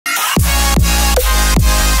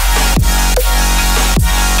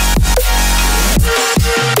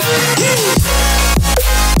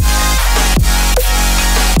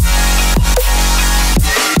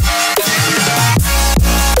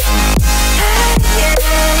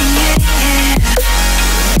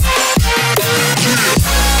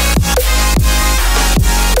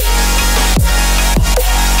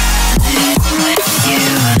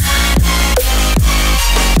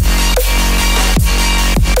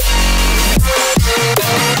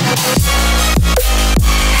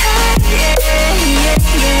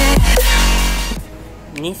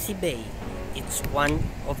Nissi Bay. It's one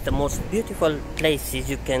of the most beautiful places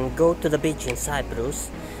you can go to the beach in Cyprus,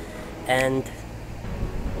 and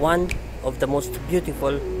one of the most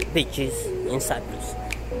beautiful beaches in Cyprus.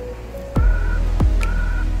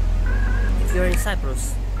 If you're in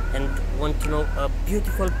Cyprus and want to know a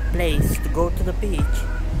beautiful place to go to the beach,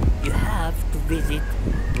 you have to visit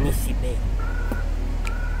Nissi Bay.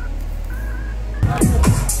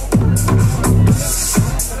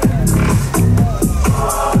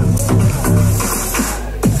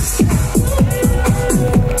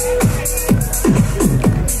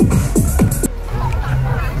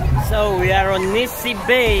 So we are on Nissi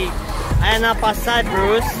Bay, Ayia Napa,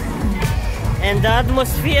 Cyprus, and the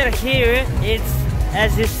atmosphere here is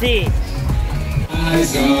as you see.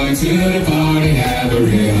 Guys going to the party, have a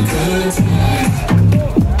real good time.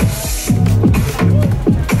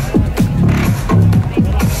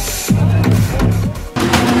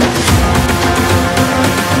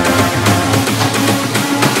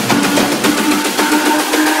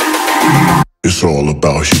 It's all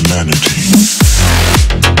about humanity.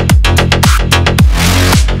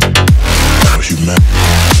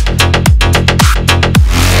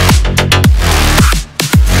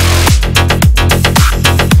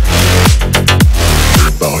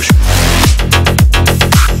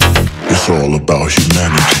 It's all about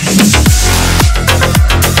humanity.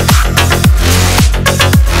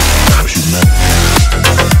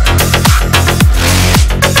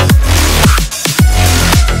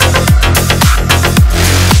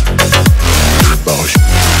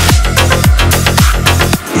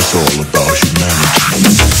 It's all about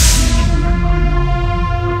humanity.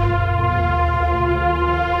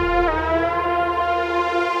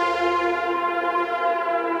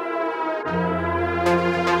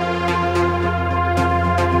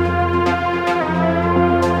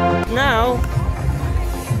 Now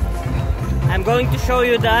I'm going to show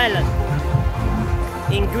you the island.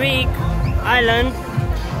 In Greek island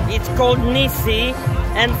it's called Nissi,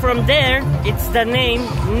 and from there it's the name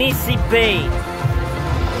Nissi Bay.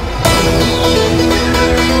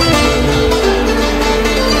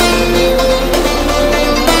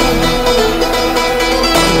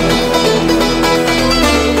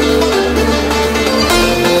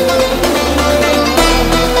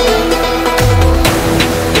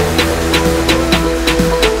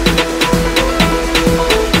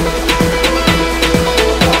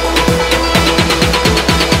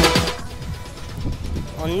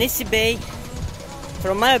 On Nissi Bay,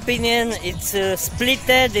 from my opinion, it's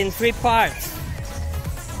splitted in three parts.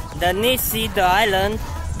 The Nissi, the island,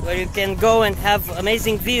 where you can go and have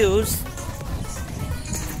amazing views.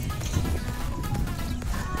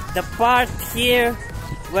 The part here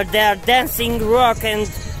where they are dancing rock and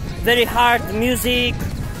very hard music,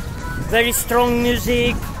 very strong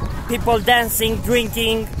music, people dancing,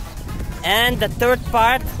 drinking. And the third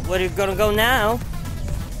part, where you're gonna go now,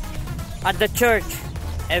 at the church.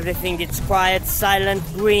 Everything is quiet, silent,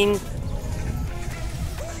 green.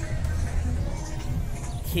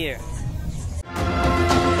 Here.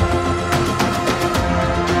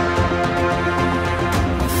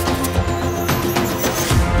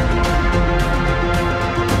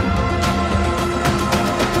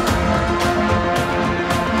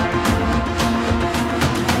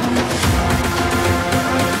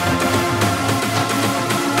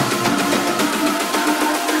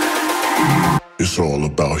 It's all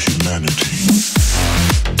about humanity.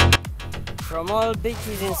 From all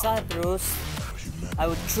beaches in Cyprus, I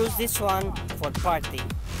would choose this one for party.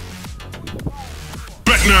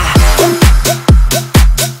 Back now.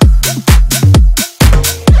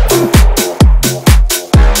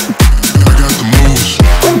 I got the moves.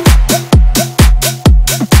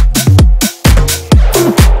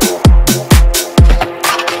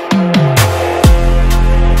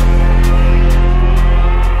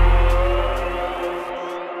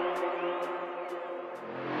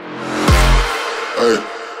 Hey.